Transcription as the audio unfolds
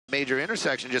major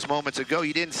intersection just moments ago,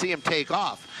 you didn't see him take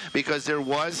off because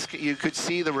you could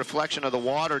see the reflection of the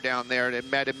water down there,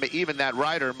 and even that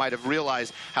rider might have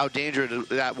realized how dangerous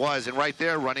that was. And right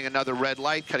there, running another red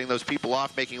light, cutting those people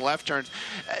off, making left turns.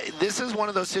 This is one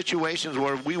of those situations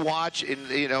where we watch,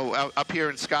 up here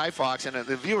in Skyfox, and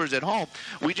the viewers at home,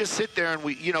 we just sit there and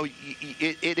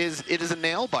it is a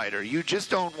nail biter. You just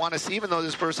don't want to see, even though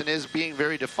this person is being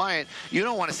very defiant, you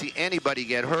don't want to see anybody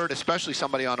get hurt, especially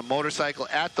somebody on a motorcycle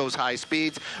at those high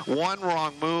speeds. One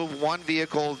wrong move, one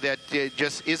vehicle that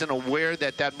just isn't aware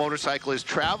that that motorcycle is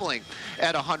traveling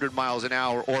at 100 miles an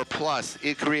hour or plus,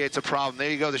 it creates a problem. There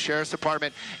you go, the Sheriff's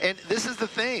Department. And this is the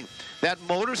thing. That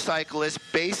motorcyclist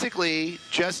basically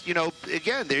just,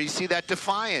 again, there you see that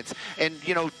defiance. And,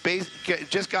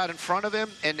 just got in front of him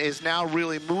and is now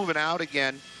really moving out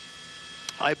again.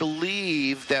 I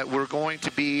believe that we're going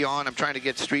to be on, I'm trying to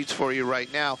get streets for you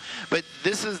right now, but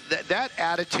this is, that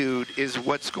attitude is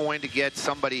what's going to get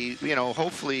somebody,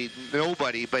 hopefully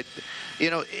nobody, but,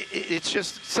 it's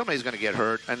just, somebody's going to get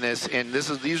hurt in this, and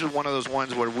these are one of those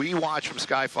ones where we watch from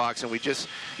Skyfox, and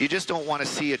you just don't want to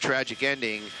see a tragic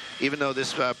ending, even though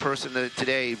this person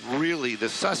today, really, the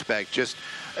suspect, just,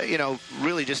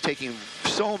 really just taking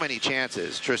so many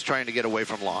chances, just trying to get away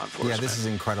from law enforcement. Yeah, this is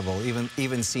incredible.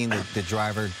 Even seeing the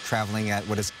driver traveling at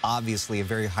what is obviously a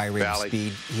very high rate of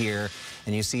speed here,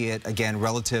 and you see it again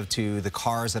relative to the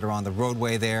cars that are on the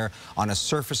roadway there, on a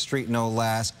surface street no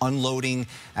less, unloading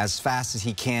as fast as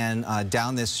he can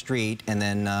down this street, and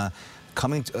then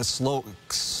coming to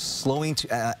slowing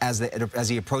to, as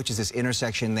he approaches this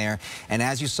intersection there. And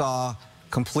as you saw,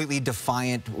 completely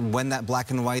defiant when that black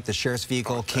and white, the sheriff's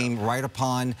vehicle, came right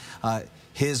upon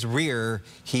his rear.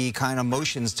 He kind of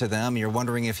motions to them. You're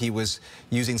wondering if he was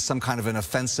using some kind of an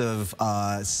offensive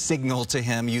signal to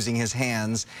him using his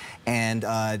hands, and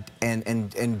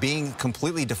being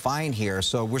completely defiant here.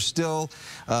 So we're still,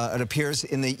 it appears,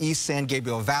 in the East San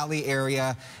Gabriel Valley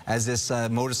area as this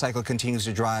motorcycle continues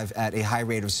to drive at a high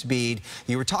rate of speed.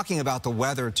 You were talking about the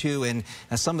weather too, and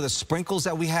some of the sprinkles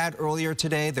that we had earlier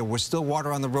today. There was still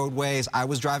water on the roadways. I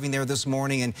was driving there this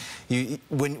morning, and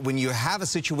when you have a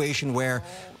situation where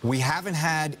we haven't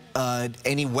had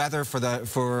any weather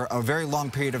for a very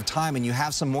long period of time, and you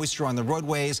have some moisture on the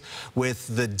roadways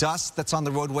with the dust that's on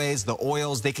the roadways, the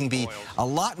oils, they can be a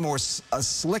lot more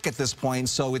slick at this point.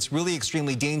 So it's really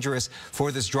extremely dangerous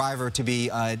for this driver to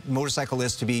be,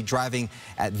 motorcyclist to be driving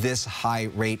at this high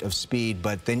rate of speed.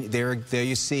 But then there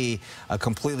you see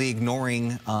completely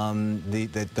ignoring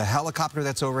the helicopter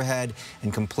that's overhead,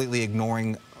 and completely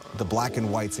ignoring the black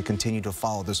and whites that continue to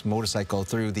follow this motorcycle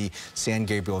through the San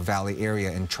Gabriel Valley area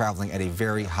and traveling at a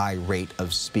very high rate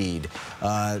of speed.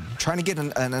 Trying to get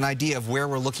an idea of where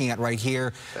we're looking at right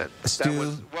here.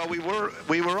 Stu? Well,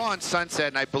 we were on Sunset,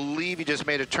 and I believe he just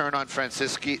made a turn on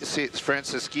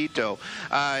Francisquito.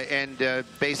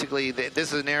 Basically,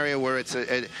 this is an area where it's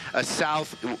a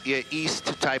southeast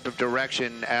type of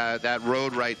direction, that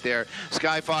road right there.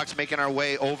 Skyfox making our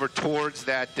way over towards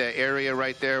that area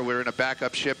right there. We're in a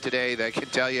backup ship today that can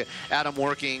tell you, Adam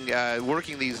working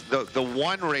the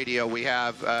one radio we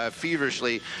have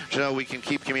feverishly, so we can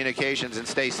keep communications and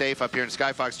stay safe up here in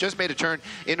Skyfox. Just made a turn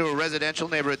into a residential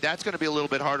neighborhood. That's going to be a little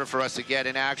bit harder for us to get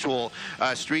an actual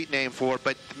street name for,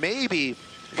 but maybe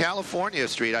California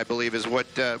Street, I believe, is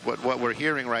what we're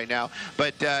hearing right now.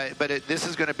 But this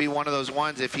is going to be one of those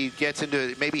ones. If he gets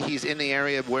into, maybe he's in the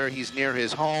area where he's near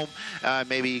his home.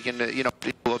 Maybe he can,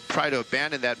 try to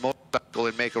abandon that motorcycle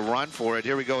and make a run for it.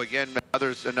 Here we go again.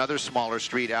 Another smaller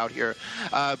street out here.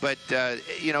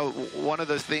 One of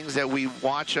the things that we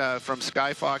watch from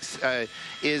Skyfox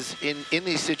is in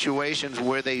these situations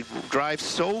where they drive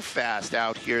so fast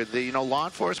out here. Law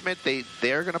enforcement,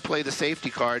 they're going to play the safety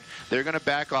card. They're going to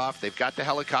back off. They've got the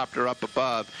helicopter up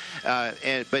above.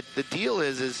 But the deal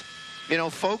is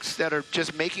folks that are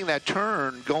just making that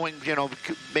turn,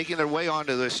 making their way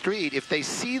onto the street, if they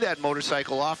see that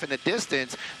motorcycle off in the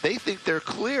distance, they think they're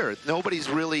clear. Nobody's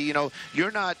really,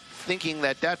 you're not thinking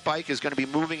that that bike is going to be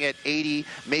moving at 80,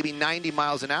 maybe 90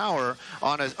 miles an hour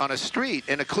on a street.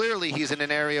 And clearly he's in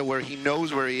an area where he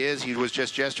knows where he is. He was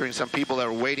just gesturing some people that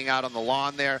were waiting out on the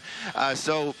lawn there.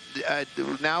 So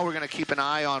now we're going to keep an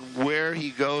eye on where he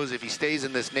goes if he stays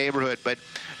in this neighborhood. But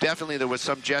definitely there was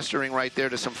some gesturing right there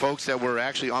to some folks that were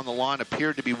actually on the lawn,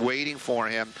 appeared to be waiting for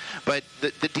him. But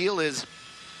the deal is,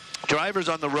 Drivers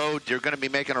on the road, they're going to be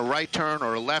making a right turn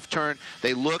or a left turn.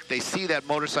 They look, they see that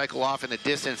motorcycle off in the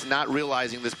distance, not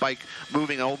realizing this bike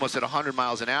moving almost at 100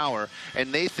 miles an hour,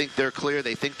 and they think they're clear,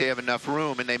 they think they have enough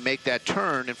room, and they make that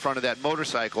turn in front of that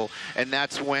motorcycle, and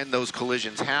that's when those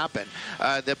collisions happen.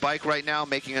 The bike right now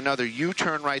making another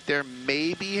U-turn right there,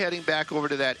 maybe heading back over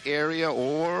to that area,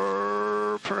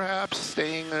 or perhaps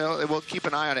staying, we'll keep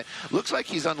an eye on it. Looks like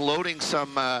he's unloading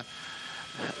some...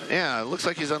 yeah, it looks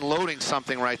like he's unloading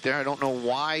something right there. I don't know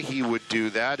why he would do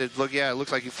that. It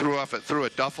looks like he threw a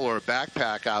duffel or a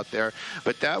backpack out there.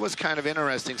 But that was kind of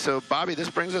interesting. So, Bobby, this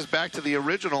brings us back to the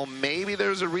original. Maybe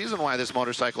there's a reason why this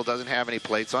motorcycle doesn't have any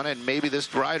plates on it. And maybe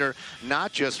this rider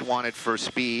not just wanted for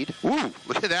speed. Ooh,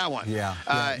 look at that one.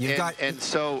 Yeah.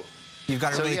 You've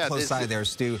got a really close eye there,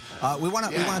 Stu. We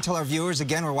want to tell our viewers,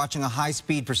 again, we're watching a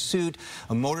high-speed pursuit.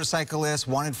 A motorcyclist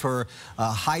wanted for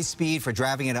high speed, for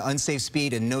driving at an unsafe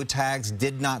speed and no tags,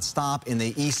 did not stop in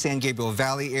the East San Gabriel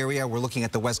Valley area. We're looking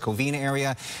at the West Covina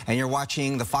area, and you're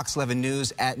watching the Fox 11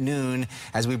 News at noon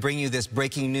as we bring you this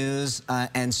breaking news.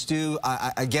 And Stu,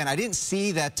 again, I didn't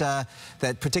see that,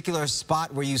 that particular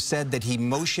spot where you said that he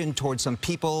motioned towards some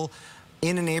people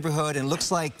in a neighborhood, and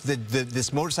looks like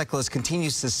this motorcyclist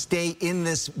continues to stay in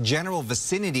this general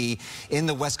vicinity in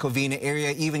the West Covina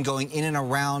area, even going in and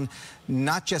around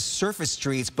not just surface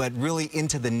streets, but really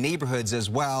into the neighborhoods as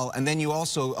well. And then you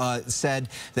also said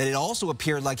that it also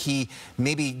appeared like he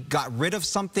maybe got rid of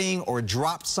something or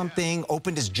dropped something,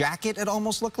 opened his jacket, it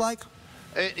almost looked like.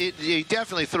 He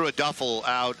definitely threw a duffel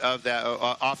out of that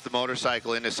off the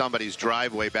motorcycle into somebody's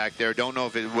driveway back there. Don't know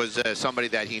if it was somebody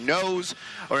that he knows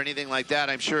or anything like that.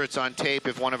 I'm sure it's on tape.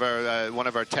 If one of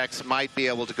our techs might be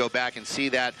able to go back and see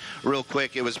that real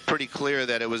quick, it was pretty clear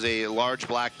that it was a large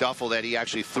black duffel that he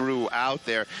actually threw out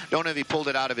there. Don't know if he pulled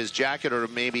it out of his jacket or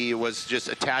maybe it was just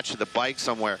attached to the bike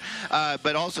somewhere.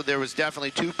 But also there was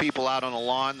definitely two people out on the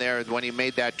lawn there when he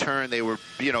made that turn. They were,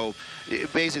 you know,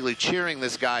 basically cheering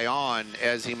this guy on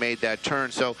as he made that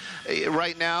turn. So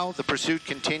right now the pursuit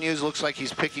continues. Looks like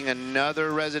he's picking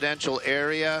another residential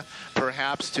area,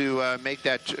 perhaps to make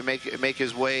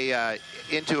his way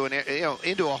into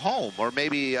into a home, or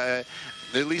maybe at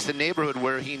least a neighborhood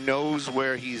where he knows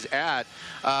where he's at.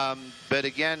 But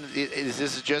again, this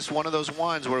is just one of those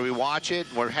ones where we watch it.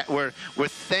 We're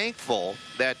thankful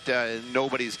that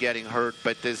nobody's getting hurt,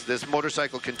 but this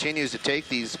motorcycle continues to take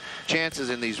these chances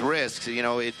and these risks. You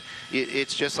know,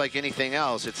 it's just like anything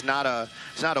else. It's not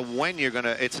a when you're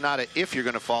gonna. It's not a if you're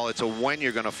gonna fall. It's a when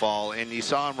you're gonna fall. And you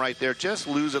saw him right there, just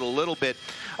lose it a little bit.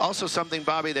 Also, something,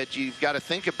 Bobby, that you've got to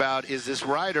think about is this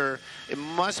rider. It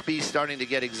must be starting to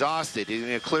get exhausted. You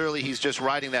know, clearly, he's just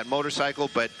riding that motorcycle,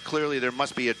 but clearly there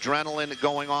must be adrenaline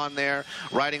going on there.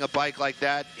 Riding a bike like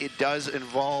that, it does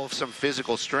involve some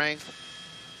physical strength.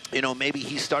 You know, maybe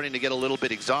he's starting to get a little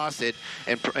bit exhausted,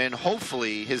 and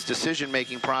hopefully his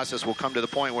decision-making process will come to the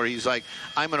point where he's like,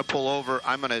 I'm going to pull over,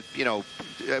 I'm going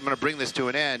to bring this to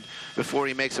an end before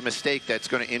he makes a mistake that's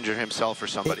going to injure himself or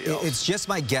somebody else. It's just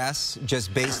my guess,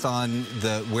 just based on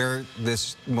where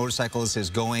this motorcyclist is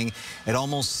going. It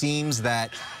almost seems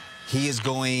that he is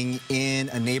going in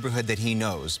a neighborhood that he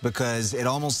knows, because it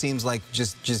almost seems like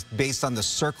just based on the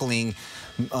circling,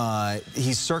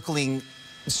 he's circling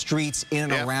streets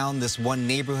in and around this one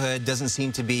neighborhood. Doesn't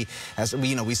seem to be, as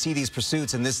you know, we see these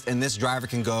pursuits, and this driver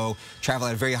can travel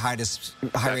at a very high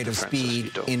rate of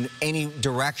speed in any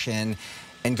direction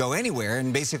and go anywhere.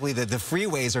 And basically the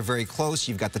freeways are very close.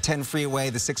 You've got the 10 freeway,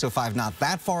 the 605 not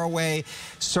that far away.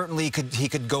 Certainly he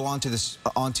could go onto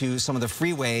some of the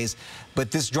freeways, but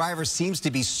this driver seems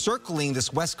to be circling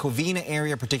this West Covina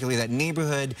area, particularly that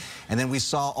neighborhood. And then we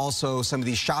saw also some of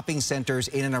these shopping centers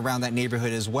in and around that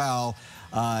neighborhood as well.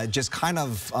 Just kind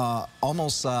of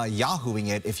almost yahooing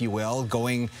it, if you will,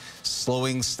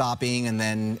 slowing, stopping, and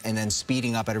then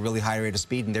speeding up at a really high rate of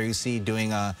speed. And there you see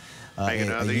doing a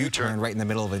U-turn right in the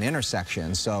middle of an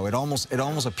intersection. So it almost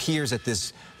appears that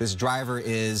this driver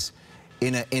is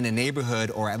in a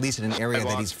neighborhood, or at least in an area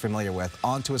that he's familiar with,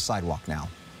 onto a sidewalk now.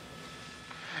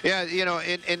 Yeah, you know,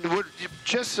 and we're,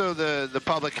 just so the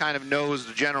public kind of knows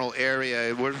the general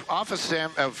area, we're off of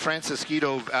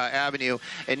Francisquito Avenue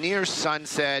and near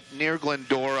Sunset, near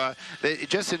Glendora,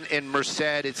 just in Merced.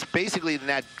 It's basically in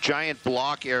that giant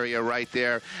block area right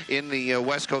there in the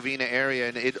West Covina area,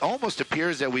 and it almost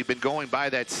appears that we've been going by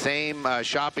that same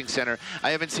shopping center.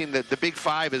 I haven't seen the Big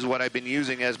Five is what I've been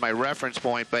using as my reference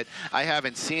point, but I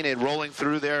haven't seen it rolling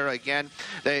through there again.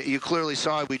 You clearly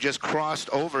saw it. We just crossed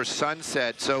over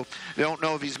Sunset. So So they don't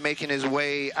know if he's making his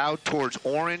way out towards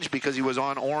orange because he was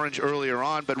on orange earlier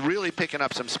on, but really picking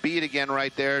up some speed again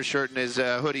right there. Shirt and his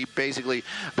hoodie basically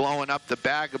blowing up the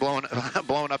back, blowing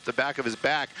up the back of his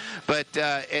back. But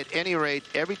at any rate,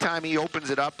 every time he opens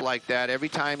it up like that, every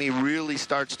time he really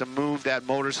starts to move that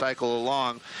motorcycle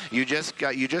along, you just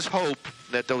hope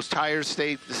that those tires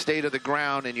stay of the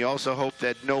ground, and you also hope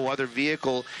that no other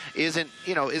vehicle isn't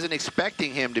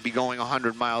expecting him to be going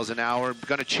 100 miles an hour,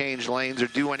 going to change lanes or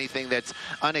do anything that's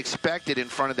unexpected in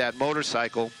front of that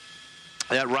motorcycle.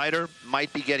 That rider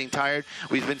might be getting tired.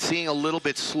 We've been seeing a little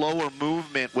bit slower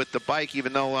movement with the bike,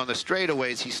 even though on the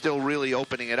straightaways he's still really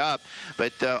opening it up.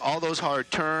 But all those hard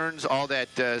turns, all that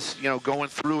going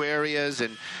through areas,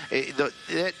 and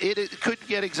it could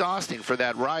get exhausting for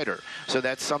that rider. So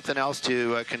that's something else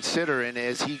to consider. And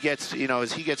as he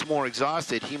gets more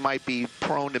exhausted, he might be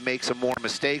prone to make some more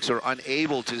mistakes or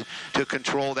unable to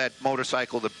control that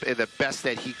motorcycle the best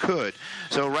that he could.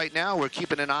 So right now we're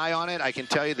keeping an eye on it. I can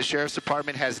tell you the Sheriff's Department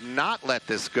has not let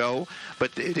this go, but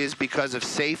it is because of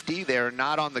safety. They're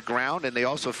not on the ground, and they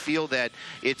also feel that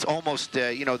it's almost,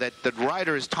 that the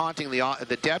rider is taunting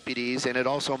the deputies, and it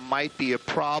also might be a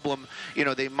problem.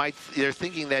 They're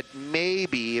thinking that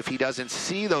maybe if he doesn't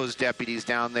see those deputies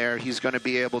down there, he's going to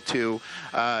be able to,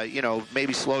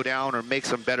 maybe slow down or make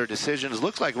some better decisions.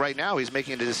 Looks like right now he's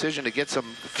making a decision to get some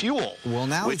fuel. Well,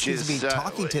 now he seems to be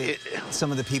talking to some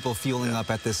of the people fueling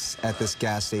up at this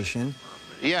gas station.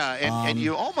 Yeah, and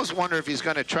you almost wonder if he's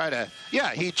going to try to. Yeah,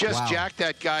 he just jacked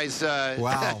that guy's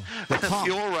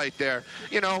fuel right there.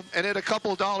 And at a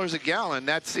couple of dollars a gallon,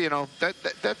 that's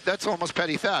that's almost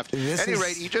petty theft. At any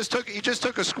rate, he just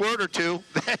took a squirt or two,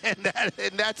 and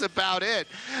that's about it.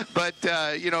 But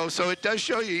so it does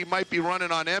show you he might be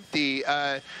running on empty.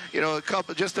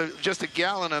 Just a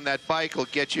gallon on that bike will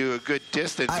get you a good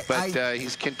distance. But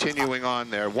he's continuing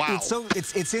on there. Wow.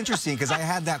 It's interesting because I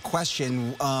had that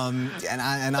question,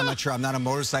 and I'm not sure. I'm not a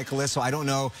motorcyclist, so I don't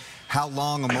know how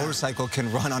long a motorcycle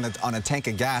can run on a tank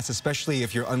of gas, especially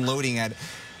if you're unloading at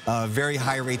very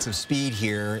high rates of speed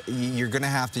here. You're going to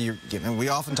have to, we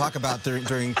often talk about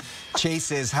during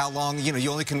chases how long,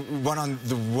 you only can run on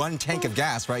the one tank of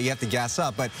gas, right? You have to gas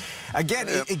up. But again,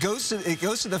 it goes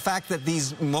to the fact that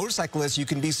these motorcyclists, you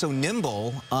can be so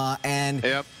nimble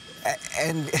and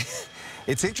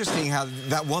it's interesting how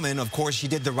that woman, of course, she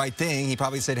did the right thing. He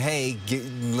probably said, hey,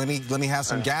 let me have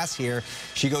some gas here.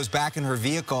 She goes back in her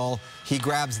vehicle. He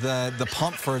grabs the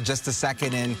pump for just a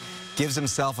second and gives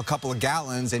himself a couple of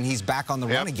gallons, and he's back on the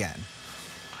run again.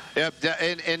 Yep,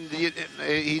 and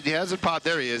he hasn't popped.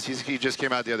 There he is. He just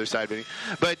came out the other side.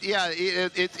 But yeah,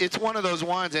 it's one of those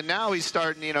ones, and now he's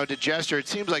starting, to gesture. It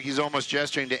seems like he's almost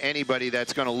gesturing to anybody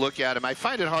that's going to look at him. I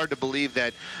find it hard to believe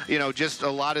that, just a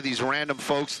lot of these random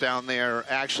folks down there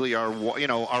actually are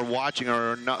watching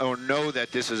or know that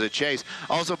this is a chase.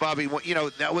 Also, Bobby,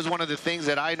 that was one of the things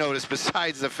that I noticed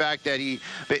besides the fact that he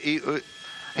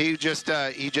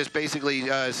just basically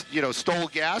stole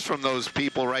gas from those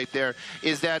people right there,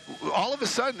 is that all of a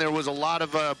sudden there was a lot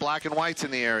of black and whites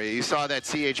in the area. You saw that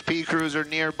CHP cruiser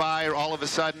nearby all of a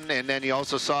sudden, and then you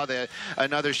also saw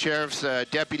another sheriff's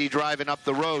deputy driving up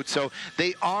the road. So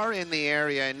they are in the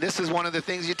area, and this is one of the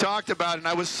things you talked about, and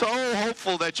I was so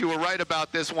hopeful that you were right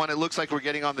about this one. It looks like we're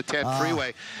getting on the 10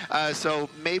 freeway. So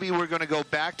maybe we're going to go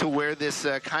back to where this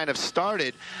kind of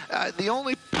started. The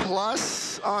only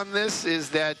plus on this is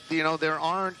that there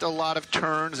aren't a lot of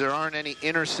turns, there aren't any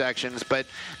intersections, but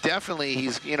definitely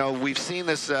we've seen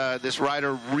this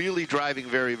rider really driving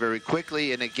very, very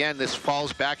quickly, and again, this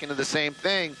falls back into the same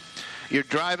thing. You're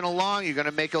driving along, you're going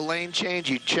to make a lane change,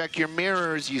 you check your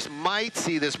mirrors, you might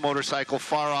see this motorcycle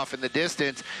far off in the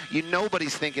distance.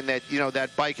 Nobody's thinking that,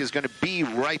 that bike is going to be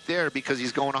right there because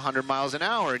he's going 100 miles an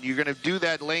hour, and you're going to do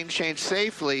that lane change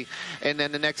safely, and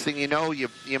then the next thing you know, you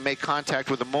make contact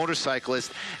with a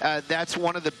motorcyclist. That's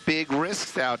one of the big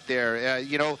risks out there.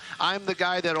 I'm the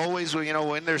guy that always,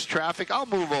 when there's traffic, I'll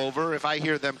move over if I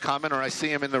hear them coming or I see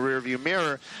them in the rearview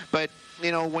mirror, but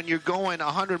when you're going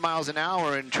 100 miles an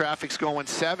hour and traffic's going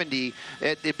 70,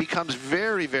 it becomes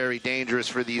very, very dangerous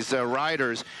for these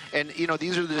riders. And,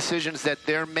 these are the decisions that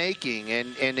they're making.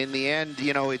 And in the end,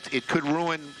 it could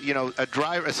ruin, a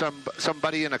driver,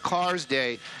 somebody in a car's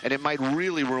day, and it might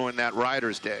really ruin that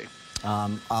rider's day.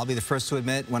 I'll be the first to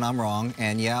admit when I'm wrong,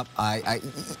 and yeah,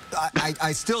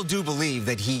 I still do believe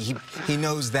that he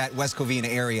knows that West Covina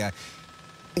area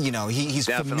you know, he's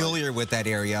Definitely familiar with that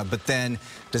area, but then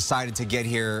decided to get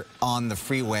here on the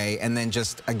freeway and then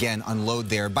just, again, unload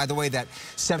there. By the way, that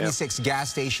 76 gas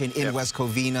station in West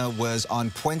Covina was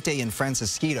on Puente and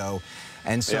Francisquito.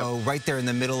 And so right there in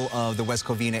the middle of the West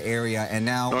Covina area. And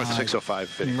now North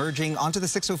 605. merging onto the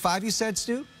 605, you said,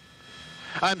 Stu?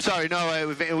 I'm sorry,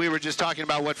 no, we were just talking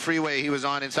about what freeway he was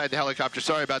on inside the helicopter.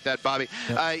 Sorry about that, Bobby.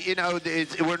 Yep. You know,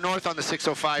 we're north on the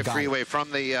 605 freeway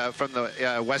from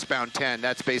the westbound 10.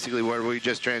 That's basically where we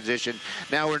just transitioned.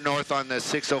 Now we're north on the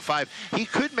 605. He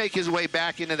could make his way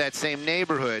back into that same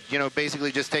neighborhood. You know,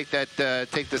 basically just take that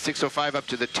take the 605 up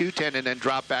to the 210 and then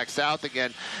drop back south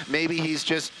again. Maybe he's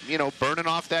just, you know, burning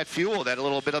off that fuel, that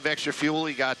little bit of extra fuel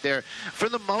he got there. For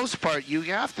the most part, you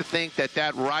have to think that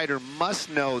that rider must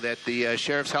know that the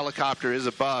sheriff's helicopter is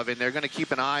above, and they're going to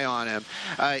keep an eye on him.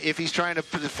 If he's trying to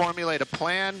formulate a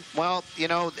plan, well, you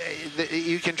know,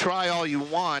 you can try all you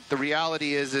want. The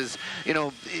reality is, you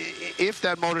know, if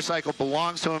that motorcycle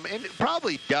belongs to him, and it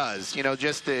probably does, you know,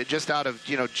 just out of,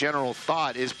 you know, general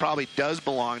thought, probably does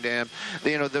belong to him.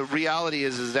 You know, the reality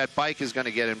is that bike is going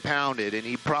to get impounded, and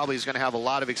he probably is going to have a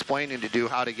lot of explaining to do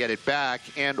how to get it back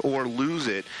and or lose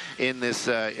it in this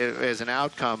as an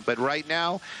outcome. But right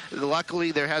now,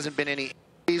 luckily, there hasn't been any.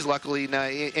 Luckily,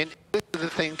 and this is the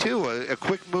thing too, a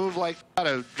quick move like that,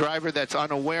 a driver that's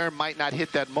unaware might not hit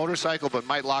that motorcycle, but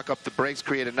might lock up the brakes,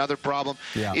 create another problem.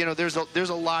 Yeah. You know, there's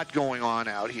a lot going on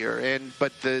out here,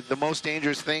 but the most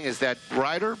dangerous thing is that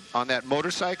rider on that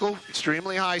motorcycle,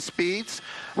 extremely high speeds,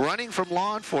 running from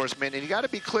law enforcement, and you got to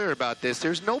be clear about this.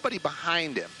 There's nobody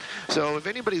behind him. So if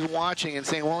anybody's watching and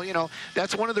saying, well, you know,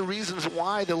 that's one of the reasons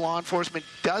why the law enforcement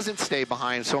doesn't stay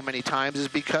behind so many times, is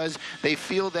because they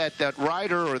feel that that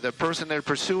rider or the person they're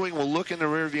pursuing will look in the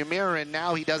rearview mirror, and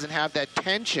now he doesn't have that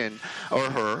tension, or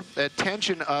her, that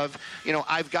tension of, you know,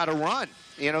 I've got to run.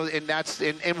 You know,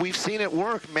 and we've seen it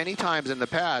work many times in the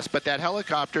past, but that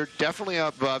helicopter definitely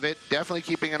above it, definitely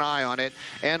keeping an eye on it,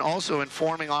 and also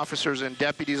informing officers and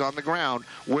deputies on the ground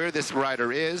where this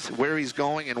rider is, where he's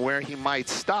going, and where he might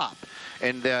stop.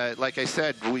 And like I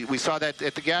said, we saw that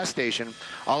at the gas station.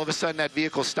 All of a sudden, that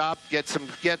vehicle stopped,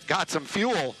 got some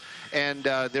fuel, and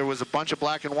there was a bunch of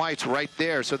black and whites right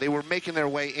there. So they were making their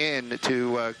way in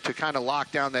to kind of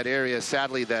lock down that area.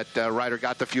 Sadly, that rider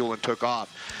got the fuel and took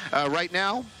off. Right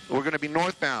now, we're going to be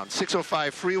northbound.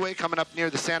 605 freeway coming up near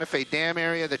the Santa Fe Dam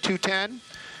area. The 210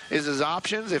 is his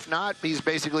options. If not, he's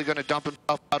basically going to dump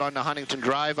himself out on the Huntington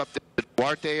Drive up the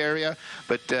Duarte area.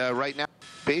 But right now,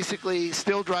 basically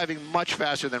still driving much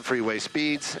faster than freeway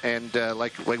speeds, and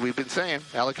like we've been saying,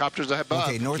 helicopters are above.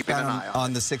 Okay, northbound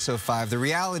on the 605. The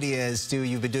reality is, Stu,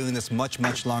 you've been doing this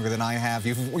much longer than I have.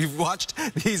 You've watched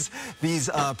these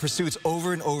pursuits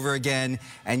over and over again,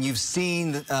 and you've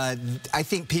seen. I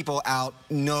think people out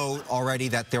know already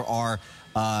that there are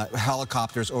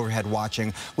helicopters overhead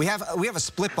watching. We have a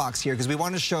split box here because we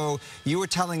want to show, you were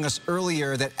telling us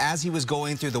earlier that as he was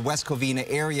going through the West Covina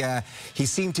area, he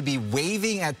seemed to be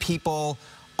waving at people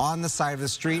on the side of the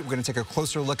street. We're going to take a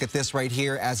closer look at this right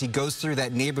here as he goes through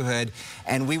that neighborhood.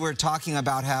 And we were talking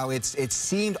about how it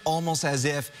seemed almost as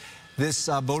if this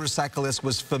motorcyclist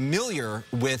was familiar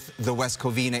with the West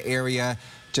Covina area,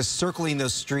 just circling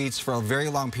those streets for a very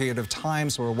long period of time.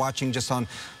 So we're watching just on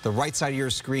the right side of your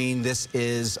screen. This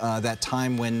is that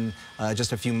time when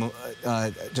just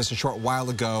a short while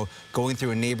ago, going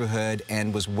through a neighborhood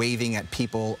and was waving at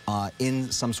people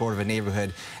in some sort of a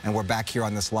neighborhood. And we're back here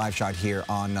on this live shot here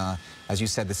on, as you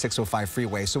said, the 605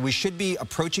 freeway. So we should be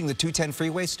approaching the 210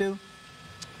 freeway, Stu?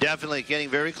 Definitely getting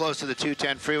very close to the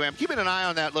 210 freeway. I'm keeping an eye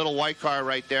on that little white car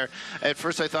right there. At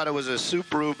first I thought it was a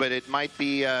Subaru, but it might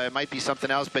be something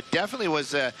else. But definitely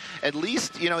was at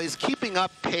least, you know, is keeping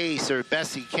up pace or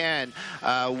best he can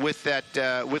with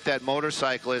that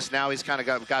motorcyclist. Now he's kind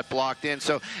of got blocked in.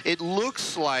 So it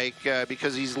looks like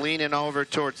because he's leaning over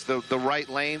towards the right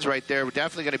lanes right there, we're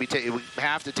definitely going to be we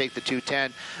have to take the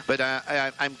 210. But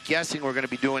I'm guessing we're going to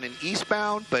be doing an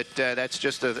eastbound. But that's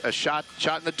just a shot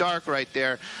in the dark right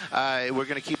there. We're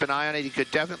going to keep an eye on it. He could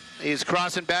definitely, he's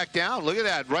crossing back down. Look at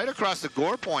that, right across the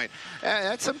gore point.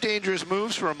 That's some dangerous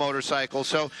moves for a motorcycle.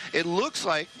 So it looks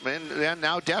like, and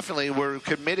now definitely we're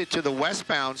committed to the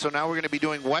westbound. So now we're going to be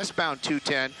doing westbound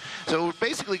 210. So we're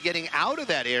basically getting out of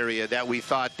that area that we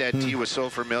thought that he was so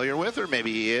familiar with, or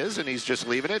maybe he is, and he's just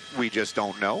leaving it. We just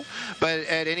don't know. But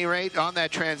at any rate, on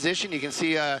that transition, you can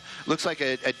see looks like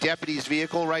a deputy's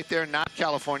vehicle right there, not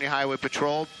California Highway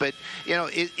Patrol. But, you know,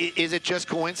 is it just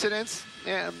coincidence?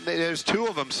 yeah, there's two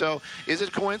of them. So is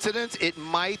it coincidence? It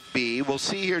might be. We'll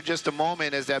see here just a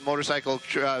moment as that motorcycle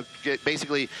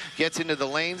basically gets into the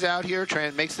lanes out here,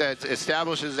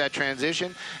 establishes that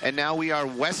transition, and now we are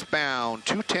westbound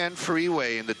 210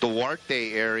 freeway in the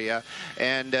Duarte area,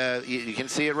 and you can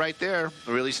see it right there,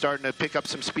 really starting to pick up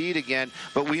some speed again.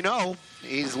 But we know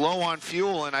he's low on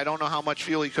fuel, and I don't know how much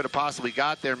fuel he could have possibly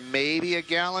got there. Maybe a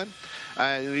gallon.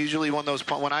 Usually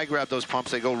when I grab those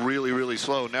pumps, they go really, really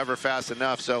slow, never fast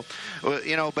enough. So,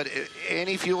 you know, but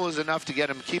any fuel is enough to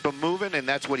keep him moving, and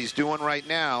that's what he's doing right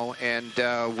now. And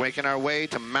making our way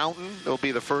to Mountain. It'll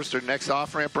be the first or next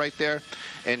off-ramp right there.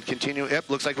 And continue. Yep,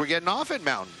 looks like we're getting off at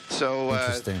Mountain. So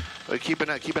keep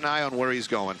an eye on where he's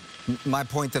going. My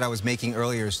point that I was making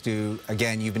earlier, Stu,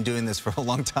 again, you've been doing this for a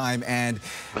long time, and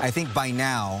I think by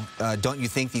now, don't you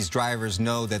think these drivers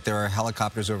know that there are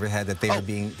helicopters overhead, that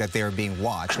they are being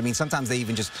watched? I mean, sometimes they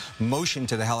even just motion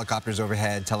to the helicopters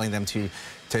overhead, telling them to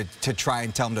try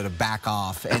and tell them to back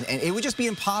off, and it would just be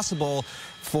impossible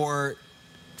for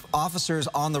officers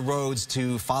on the roads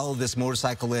to follow this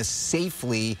motorcyclist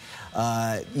safely,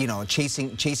 you know,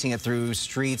 chasing it through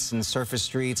streets and surface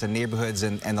streets and neighborhoods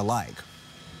and the like.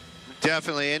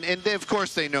 Definitely, and of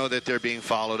course they know that they're being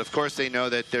followed. Of course they know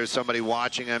that there's somebody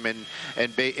watching them, and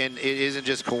it isn't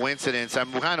just coincidence.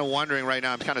 I'm kind of wondering right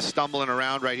now. I'm kind of stumbling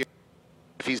around right here.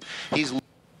 If he's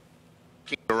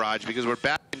garage, because we're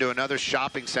back into another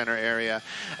shopping center area.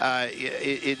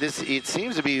 It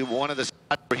seems to be one of the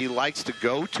spots where he likes to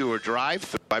go to or drive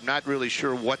through. I'm not really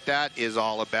sure what that is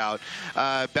all about.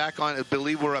 I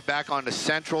believe we're back on to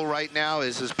Central right now.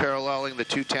 This is paralleling the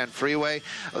 210 freeway.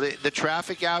 The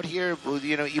traffic out here,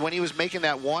 you know, when he was making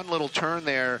that one little turn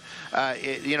there,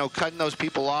 you know, cutting those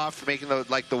people off, making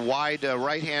the wide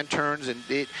right-hand turns, and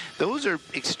those are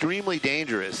extremely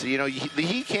dangerous. You know,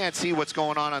 he can't see what's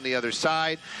going on the other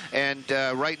side, and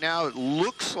right now it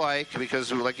looks like,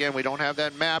 because again we don't have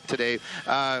that map today,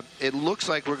 it looks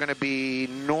like we're going to be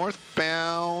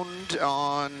northbound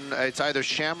on, it's either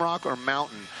Shamrock or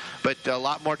Mountain, but a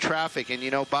lot more traffic. And you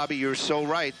know, Bobby, you're so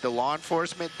right. The law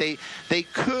enforcement, they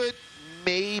could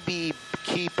maybe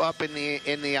keep up in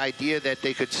the idea that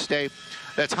they could stay.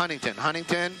 That's Huntington,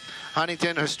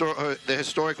 the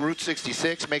historic Route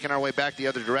 66, making our way back the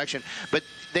other direction. But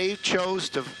they chose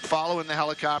to follow in the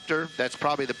helicopter. That's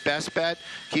probably the best bet,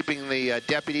 keeping the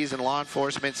deputies and law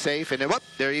enforcement safe. And whoop,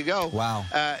 there you go. Wow.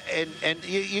 And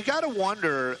you got to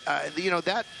wonder, you know,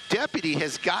 that deputy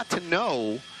has got to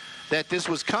know that this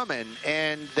was coming,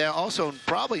 and they're also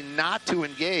probably not to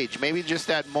engage. Maybe just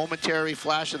that momentary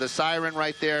flash of the siren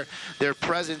right there, their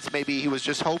presence, maybe he was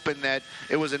just hoping that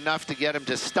it was enough to get him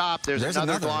to stop. There's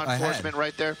another law enforcement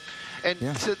right there.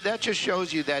 And so that just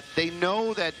shows you that they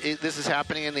know that this is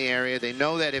happening in the area. They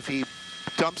know that if he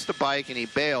dumps the bike and he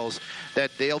bails, that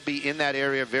they'll be in that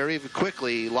area very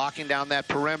quickly, locking down that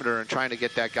perimeter and trying to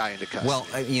get that guy into custody.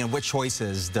 Well, you know, what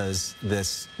choices does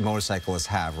this motorcyclist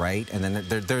have, right? And then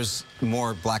there's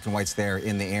more black and whites there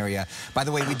in the area. By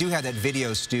the way, we do have that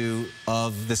video, Stu,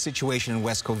 of the situation in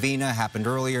West Covina, happened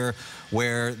earlier,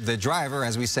 where the driver,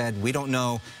 as we said, we don't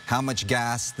know how much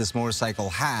gas this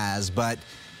motorcycle has, but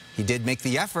he did make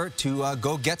the effort to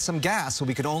go get some gas, so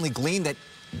we could only glean that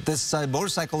this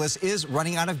motorcyclist is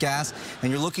running out of gas,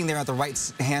 and you're looking there at the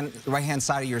right-hand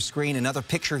side of your screen. Another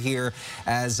picture here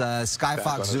as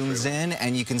Skyfox zooms in,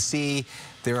 and you can see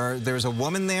there's a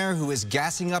woman there who is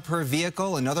gassing up her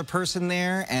vehicle, another person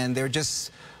there, and they're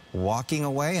just walking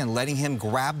away and letting him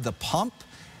grab the pump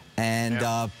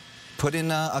and put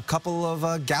in a couple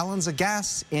of gallons of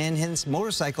gas in his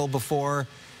motorcycle before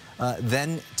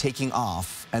then taking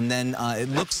off. And then it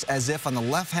looks as if on the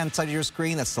left-hand side of your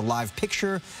screen, that's the live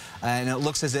picture, and it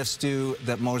looks as if, Stu,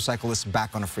 that motorcyclist is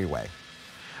back on a freeway.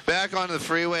 Back on the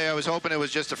freeway. I was hoping it was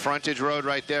just a frontage road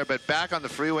right there, but back on the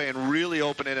freeway and really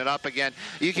opening it up again.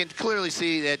 You can clearly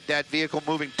see that vehicle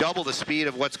moving double the speed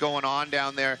of what's going on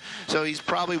down there. So he's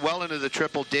probably well into the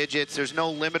triple digits. There's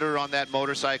no limiter on that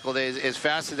motorcycle. As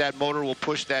fast as that motor will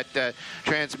push that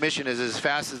transmission is as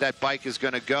fast as that bike is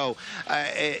going to go.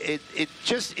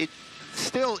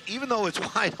 Still, even though it's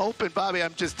wide open, Bobby,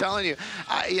 I'm just telling you,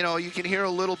 you know, you can hear a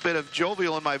little bit of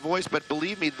jovial in my voice, but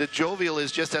believe me, the jovial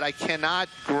is just that I cannot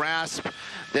grasp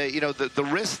the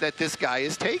risk that this guy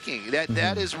is taking.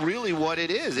 That is really what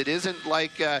it is. It isn't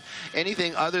like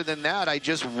anything other than that. I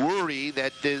just worry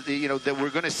that that we're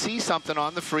going to see something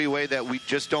on the freeway that we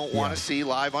just don't want to see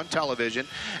live on television,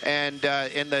 and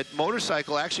the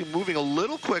motorcycle actually moving a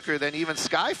little quicker than even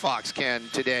Sky Fox can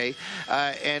today,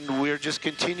 and we're just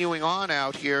continuing on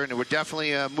out here, and we're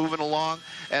definitely moving along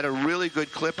at a really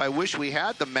good clip. I wish we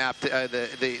had the map,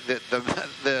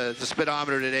 the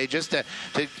speedometer today, just to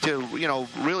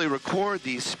really record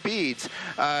these speeds.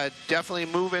 Definitely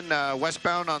moving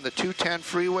westbound on the 210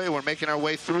 freeway. We're making our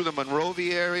way through the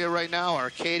Monrovia area right now.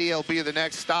 Arcadia will be the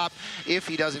next stop if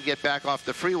he doesn't get back off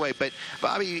the freeway. But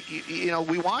Bobby,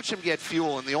 we watch him get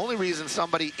fuel, and the only reason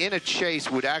somebody in a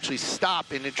chase would actually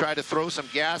stop and try to throw some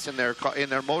gas in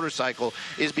their motorcycle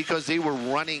is because they were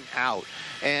running out.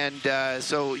 And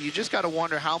so you just got to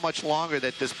wonder how much longer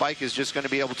that this bike is just going to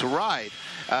be able to ride.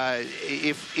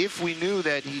 If we knew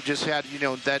that he just had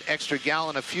that extra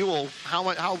gallon of fuel,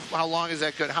 how long is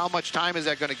that good? How much time is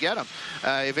that going to get him?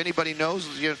 If anybody knows,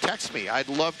 text me. I'd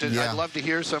love to. I'd love to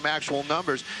hear some actual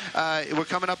numbers. We're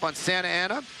coming up on Santa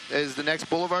Ana is the next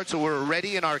boulevard, so we're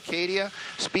already in Arcadia.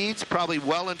 Speeds probably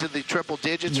well into the triple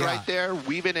digits right there,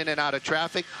 weaving in and out of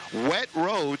traffic. Wet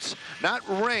roads, not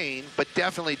rain, but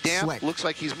definitely damp. Slick. Looks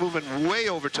like he's moving way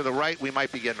over to the right. We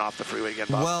might be getting off the freeway again,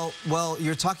 Bob. Well,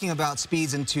 you're talking about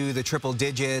speeds into the triple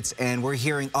digits, and we're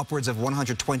hearing upwards of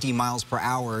 120 miles per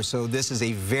hour. So this is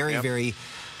a very, very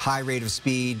high rate of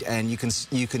speed, and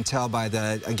you can tell by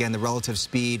the relative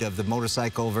speed of the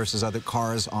motorcycle versus other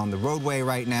cars on the roadway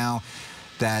right now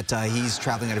that he's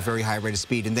traveling at a very high rate of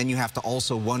speed. And then you have to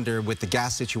also wonder with the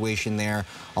gas situation there,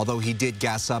 although he did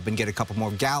gas up and get a couple more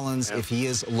gallons, if he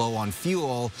is low on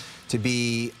fuel, to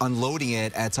be unloading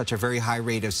it at such a very high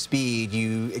rate of speed,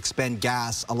 you expend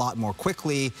gas a lot more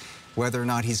quickly. Whether or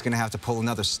not he's going to have to pull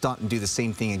another stunt and do the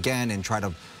same thing again and try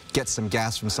to get some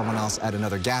gas from someone else at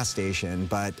another gas station.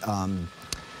 But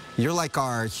you're like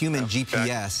our human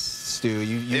GPS, Stu.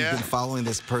 You've been following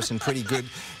this person pretty good.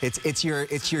 It's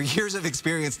your years of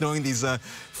experience knowing these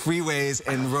freeways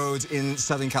and roads in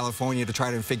Southern California to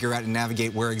try to figure out and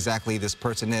navigate where exactly this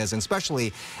person is, and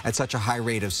especially at such a high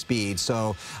rate of speed.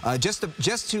 So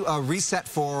just to reset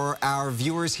for our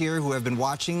viewers here who have been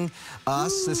watching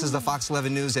us, this is the Fox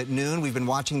 11 News at noon. We've been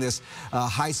watching this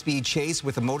high-speed chase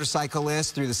with a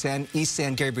motorcyclist through the East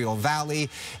San Gabriel Valley.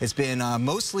 It's been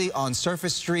mostly on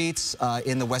surface streets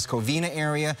in the West Covina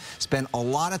area. Spent a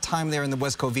lot of time there in the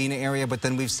West Covina area, but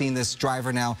then we've seen this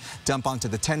driver now dump onto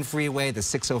the 10 freeway, the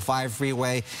 605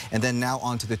 freeway, and then now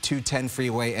onto the 210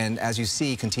 freeway, and as you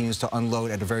see, continues to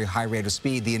unload at a very high rate of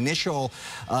speed. The initial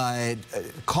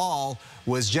call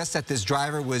was just that this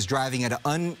driver was driving at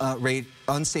an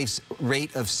unsafe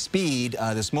rate of speed,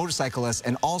 this motorcyclist,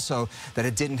 and also that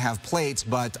it didn't have plates,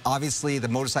 but obviously the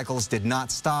motorcyclist did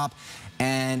not stop,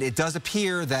 and it does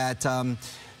appear that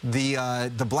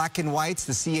the black and whites,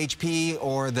 the CHP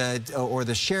or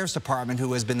the Sheriff's Department,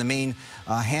 who has been the main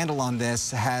handle on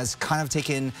this, has kind of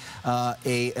taken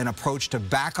an approach to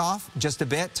back off just a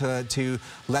bit to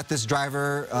let this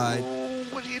driver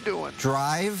what are you doing?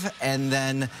 Drive, and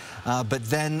then but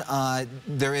then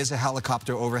there is a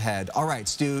helicopter overhead. All right,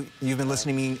 Stu, you've been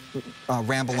listening to me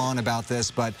ramble on about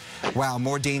this, but wow,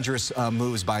 more dangerous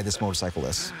moves by this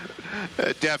motorcyclist.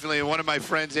 Definitely. One of my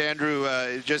friends, Andrew,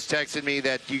 just texted me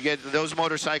that those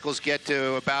motorcycles get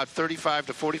to about 35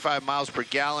 to 45 miles per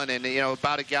gallon, and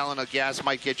about a gallon of gas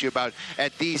might get you about,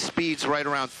 at these speeds, right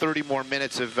around 30 more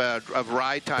minutes of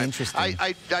ride time. Interesting.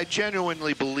 I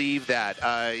genuinely believe that.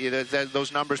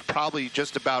 Those numbers probably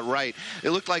just about right. It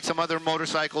looked like some other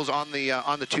motorcycles on the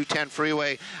 210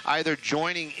 freeway either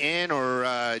joining in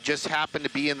or just happened to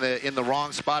be in the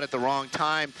wrong spot at the wrong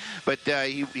time. But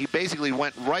he basically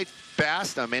went right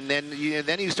past them, and then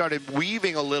he started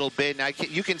weaving a little bit, and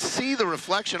you can see the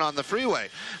reflection on the freeway,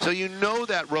 so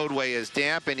that roadway is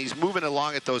damp, and he's moving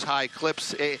along at those high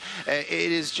clips.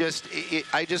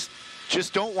 I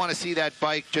just don't want to see that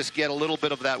bike just get a little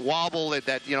bit of that wobble,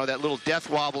 that little death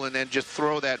wobble, and then just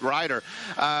throw that rider.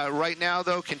 Right now,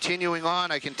 though, continuing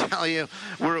on, I can tell you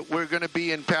we're going to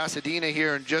be in Pasadena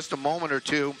here in just a moment or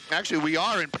two. Actually, we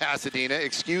are in Pasadena.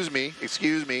 Excuse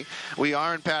me. We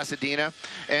are in Pasadena,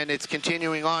 and it's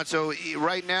continuing on. So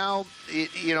right now,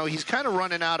 he's kind of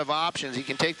running out of options. He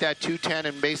can take that 210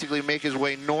 and basically make his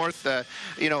way north,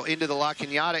 into the La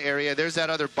Cañada area. There's that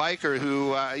other biker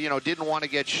who, didn't want to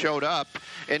get showed up.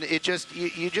 And it just,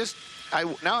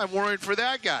 now I'm worried for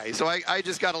that guy. So I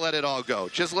just got to let it all go.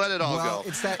 Just let it all go.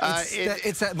 It's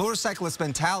that motorcyclist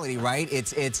mentality, right?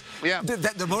 Yeah.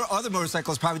 The other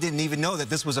motorcyclists probably didn't even know that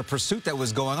this was a pursuit that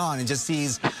was going on, and just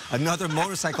sees another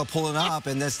motorcycle pulling up,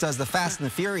 and this does the Fast and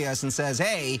the Furious and says,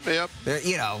 hey,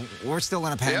 you know, we're still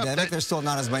in a pandemic. There's still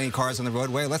not as many cars on the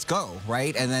roadway. Let's go,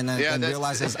 right? And then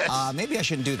realizes, maybe I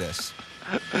shouldn't do this.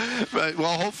 But,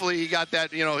 well, hopefully he got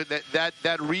that. You know,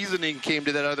 that reasoning came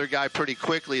to that other guy pretty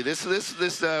quickly. This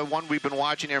one we've been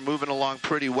watching here moving along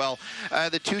pretty well.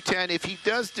 The 210, if he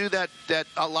does do that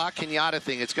La Cañada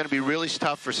thing, it's going to be really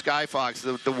tough for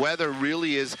Skyfox. The weather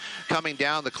really is coming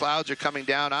down. The clouds are coming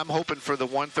down. I'm hoping for the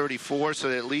 134 so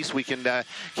that at least we can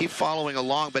keep following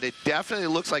along. But it definitely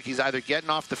looks like he's either getting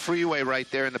off the freeway right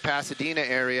there in the Pasadena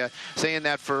area, saying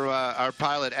that for our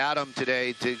pilot Adam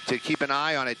today to keep an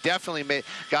eye on it. Definitely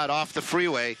got off the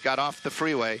freeway,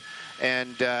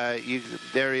 and there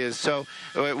he is. So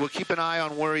we'll keep an eye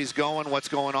on where he's going, what's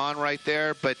going on right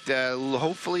there, but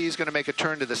hopefully he's going to make a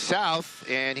turn to the south,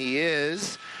 and he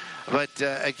is. But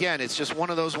again, it's just one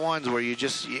of those ones where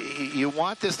you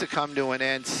want this to come to an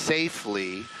end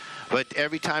safely. But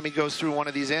every time he goes through one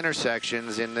of these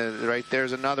intersections, right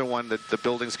there's another one that the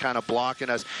building's kind of blocking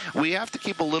us. We have to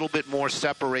keep a little bit more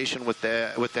separation with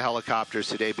the helicopters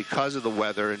today because of the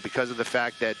weather and because of the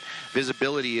fact that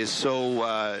visibility is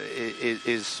so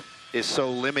is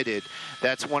so limited.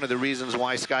 That's one of the reasons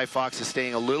why Skyfox is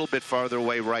staying a little bit farther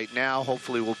away right now.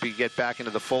 Hopefully we'll get back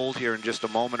into the fold here in just a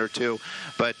moment or two.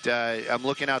 But I'm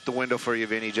looking out the window for you,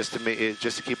 Vinny, just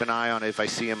to keep an eye on it. If I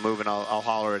see him moving, I'll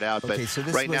holler it out. Okay, but so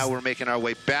right now we're making our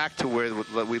way back to where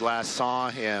we last saw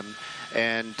him.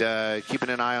 And keeping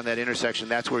an eye on that intersection.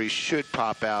 That's where he should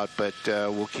pop out, but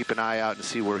we'll keep an eye out and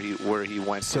see where he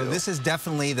went to. So this is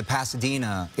definitely the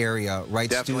Pasadena area, right,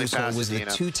 definitely Stu? So it was the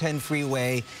 210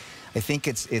 freeway. I think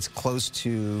it's close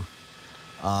to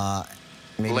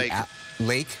maybe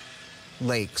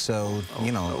Lake. So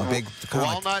you know, a big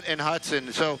Walnut and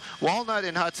Hudson. So Walnut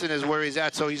and Hudson is where he's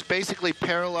at. So he's basically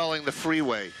paralleling the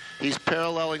freeway. He's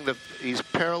paralleling the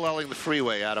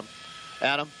freeway,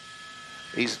 Adam.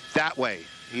 He's that way.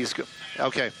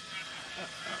 Okay.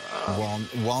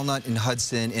 Walnut and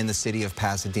Hudson in the city of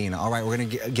Pasadena. All right, we're going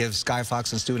to give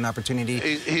Skyfox and Stu an opportunity.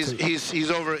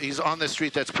 He's on the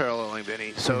street that's paralleling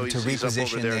Vinny. So to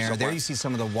reposition there. There you see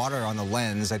some of the water on the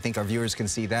lens. I think our viewers can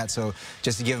see that. So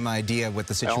just to give them an idea what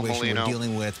the situation we're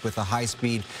dealing with a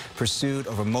high-speed pursuit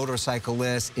of a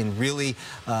motorcyclist in really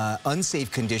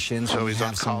unsafe conditions. So we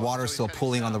have some water still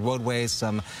pooling on the roadways,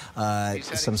 some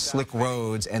slick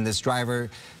roads, and this driver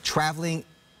traveling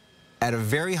at a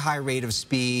very high rate of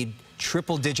speed,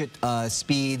 triple-digit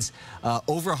speeds,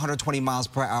 over 120 miles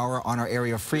per hour on our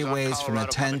area freeways from the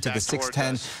 10 to the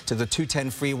 610 to the 210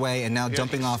 freeway, and now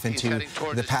dumping off into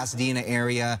the Pasadena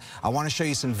area. I want to show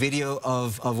you some video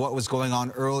of what was going on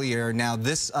earlier. Now,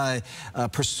 this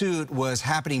pursuit was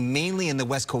happening mainly in the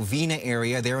West Covina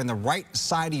area. There on the right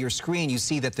side of your screen, you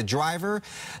see that the driver,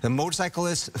 the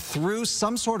motorcyclist, threw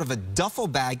some sort of a duffel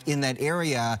bag in that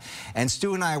area, and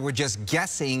Stu and I were just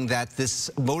guessing that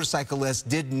this motorcyclist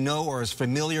did know or is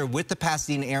familiar with the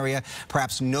Pasadena area,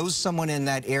 perhaps knows someone in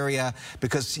that area,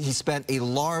 because he spent a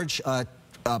large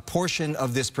portion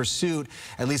of this pursuit,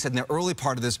 at least in the early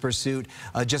part of this pursuit,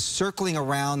 just circling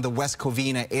around the West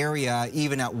Covina area,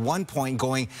 even at one point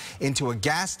going into a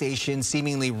gas station,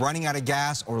 seemingly running out of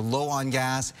gas or low on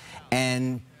gas,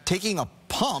 and taking a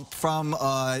pump from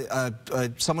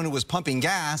someone who was pumping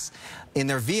gas in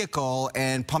their vehicle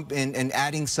and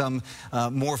adding some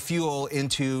more fuel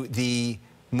into the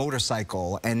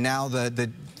motorcycle. And now the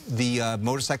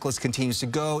motorcyclist continues to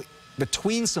go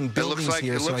between some buildings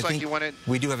here, so I think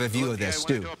we do have a view of this.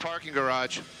 Stu. Into a parking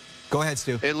garage. Go ahead,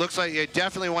 Stu. It looks like it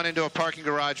definitely went into a parking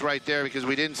garage right there, because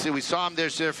we saw him there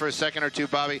for a second or two,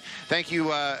 Bobby. Thank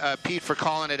you, Pete, for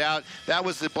calling it out. That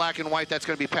was the black and white. That's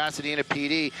going to be Pasadena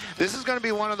PD. This is going to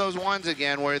be one of those ones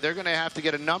again where they're going to have to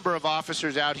get a number of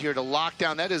officers out here to lock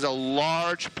down. That is a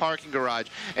large parking garage,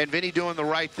 and Vinny doing the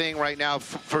right thing right now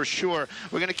for sure.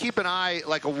 We're going to keep an eye,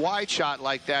 like a wide shot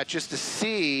like that, just to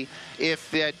see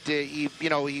if that he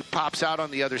pops out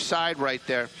on the other side right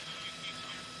there.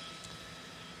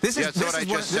 This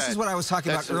is what I was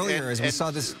talking about earlier. We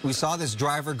saw this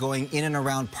driver going in and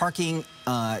around parking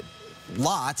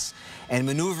lots and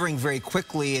maneuvering very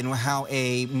quickly, and how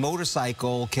a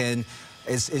motorcycle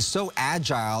is so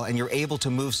agile, and you're able to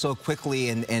move so quickly,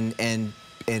 and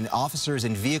officers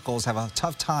and vehicles have a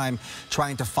tough time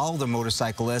trying to follow the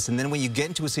motorcyclist. And then when you get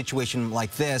into a situation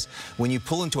like this, when you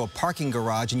pull into a parking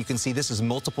garage, and you can see this is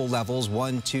multiple levels,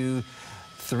 1, 2,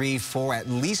 3, 4, at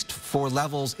least 4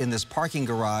 levels in this parking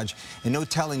garage, and no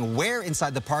telling where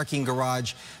inside the parking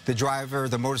garage the driver,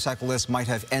 the motorcyclist, might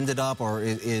have ended up or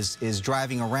is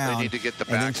driving around. They need to get the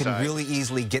and then backside. can really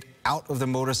easily get out of the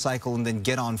motorcycle and then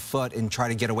get on foot and try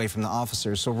to get away from the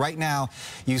officers. So right now,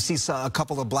 you see a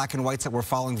couple of black and whites that were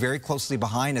following very closely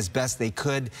behind as best they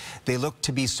could. They look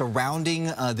to be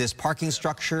surrounding this parking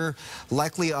structure,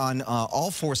 likely on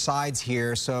all 4 sides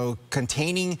here. So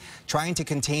trying to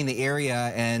contain the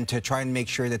area and to try and make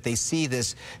sure that they see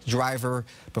this driver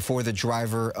before the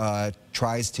driver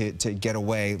tries to get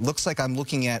away. Looks like I'm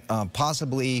looking at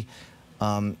possibly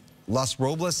Los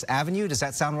Robles Avenue. Does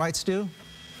that sound right, Stu?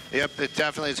 Yep,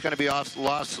 it's going to be off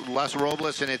Los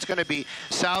Robles, and it's going to be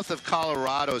south of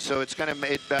Colorado. So it's going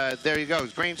to, there you go,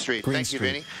 Green Street. Thank you,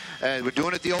 Vinny. We're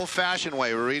doing it the old-fashioned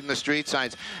way. We're reading the street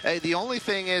signs. The only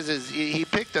thing is he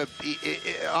picked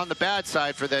on the bad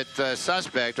side for that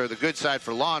suspect, or the good side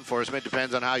for law enforcement,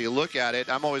 depends on how you look at it.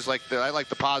 I'm always I like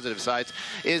the positive sides,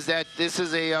 is that this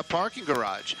is a parking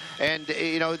garage. And,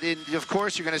 you know, of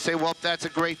course you're going to say, well, that's a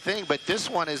great thing, but this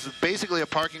one is basically a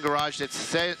parking garage that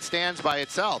stands by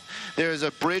itself. There's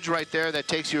a bridge right there that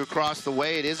takes you across the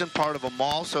way. It isn't part of a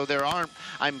mall, so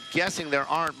I'm guessing there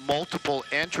aren't multiple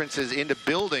entrances into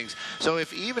buildings. So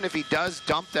even if he does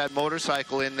dump that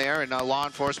motorcycle in there and law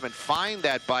enforcement find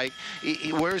that bike,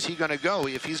 where is he going to go?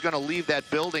 If he's going to leave that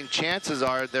building, chances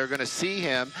are they're going to see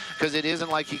him, because it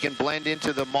isn't like he can blend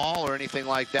into the mall or anything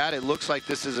like that. It looks like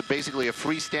this is basically a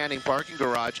freestanding parking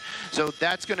garage. So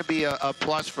that's going to be a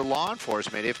plus for law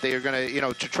enforcement if they are going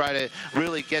to, to try to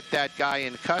really get that guy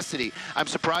in custody. I'm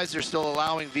surprised they're still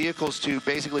allowing vehicles to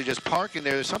basically just park in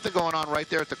there. There's something going on right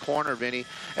there at the corner, Vinny.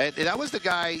 And that was the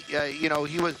guy,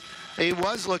 he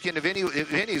was looking to Vinny.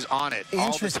 Vinny's on it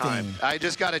all the time. I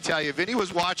just got to tell you, Vinny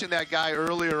was watching that guy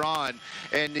earlier on,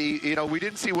 and we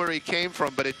didn't see where he came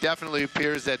from, but it definitely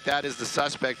appears that is the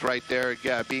suspect right there,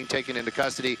 being taken into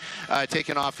custody,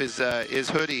 taking off his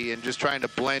hoodie and just trying to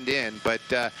blend in. But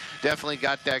definitely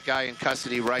got that guy in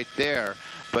custody right there.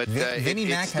 But Vinny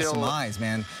Mac has some eyes,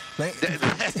 man.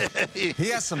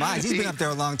 He has some eyes. He's been up there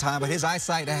a long time, but his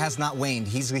eyesight has not waned.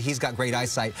 He's got great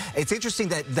eyesight. It's interesting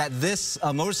that this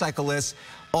motorcyclist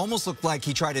almost looked like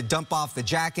he tried to dump off the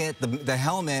jacket, the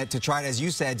helmet, to try, as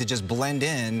you said, to just blend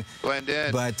in. Blend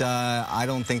in. But I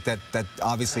don't think that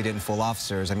obviously didn't fool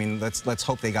officers. I mean, let's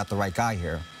hope they got the right guy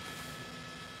here.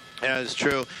 Yeah, it's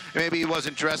true. Maybe he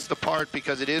wasn't dressed the part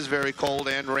because it is very cold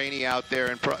and rainy out there,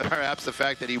 and perhaps the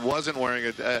fact that he wasn't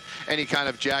wearing any kind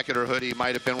of jacket or hoodie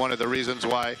might have been one of the reasons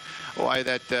why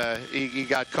he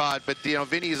got caught. But,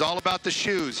 Vinny is all about the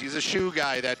shoes. He's a shoe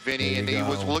guy, that Vinny, and he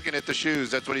was looking at the shoes.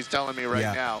 That's what he's telling me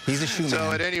right now. He's a shoe man.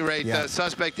 So, at any rate, the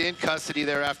suspect in custody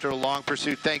there after a long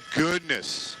pursuit. Thank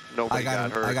goodness. Nobody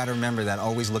got hurt. I got to remember that.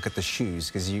 Always look at the shoes,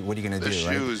 because what are you going to do,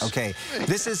 shoes. Right? Okay.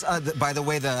 This is, by the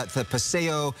way, the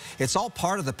Paseo. It's all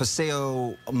part of the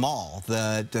Paseo Mall,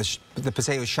 the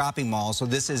Paseo shopping mall. So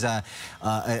this is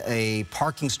a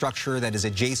parking structure that is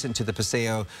adjacent to the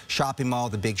Paseo shopping mall,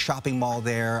 the big shopping mall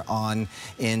there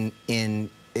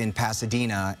in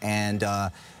Pasadena, and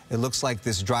it looks like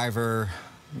this driver,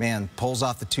 man, pulls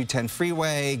off the 210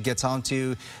 freeway, gets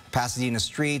onto Pasadena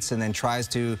streets, and then tries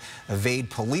to evade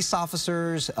police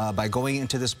officers by going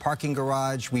into this parking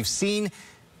garage. We've seen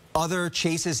other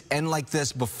chases end like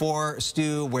this before,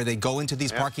 Stu, where they go into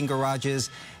these parking garages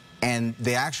and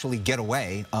they actually get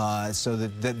away. So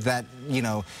that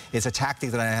it's a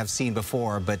tactic that I have seen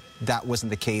before, but that wasn't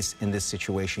the case in this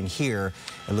situation here.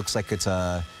 It looks like it's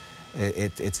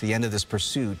the end of this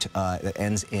pursuit that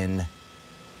ends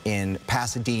in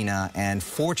Pasadena, and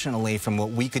fortunately, from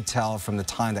what we could tell from the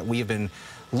time that we have been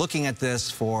looking at this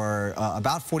for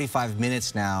about 45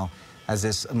 minutes now, as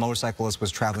this motorcyclist was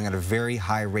traveling at a very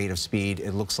high rate of speed,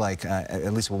 it looks like,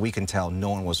 at least what we can tell, no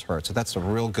one was hurt. So that's a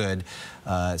real good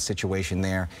situation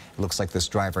there. It looks like this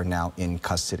driver now in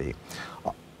custody.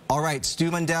 All right,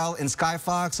 Stu Mundell and Sky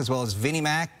Fox, as well as Vinny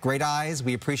Mac, great eyes.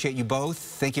 We appreciate you both.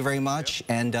 Thank you very much,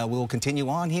 and we'll continue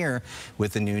on here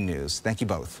with the new news. Thank you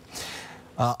both.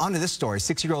 On to this story.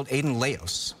 6-year-old Aiden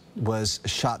Leos was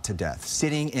shot to death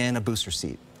sitting in a booster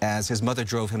seat as his mother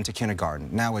drove him to kindergarten.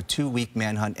 Now a 2-week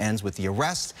manhunt ends with the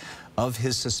arrest of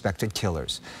his suspected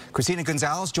killers. Christina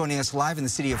Gonzalez joining us live in the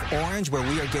city of Orange, where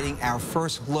we are getting our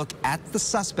first look at the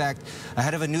suspect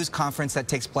ahead of a news conference that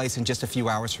takes place in just a few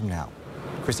hours from now.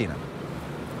 Christina.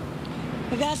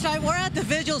 That's right. We're at the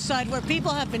vigil site where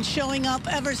people have been showing up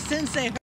ever since they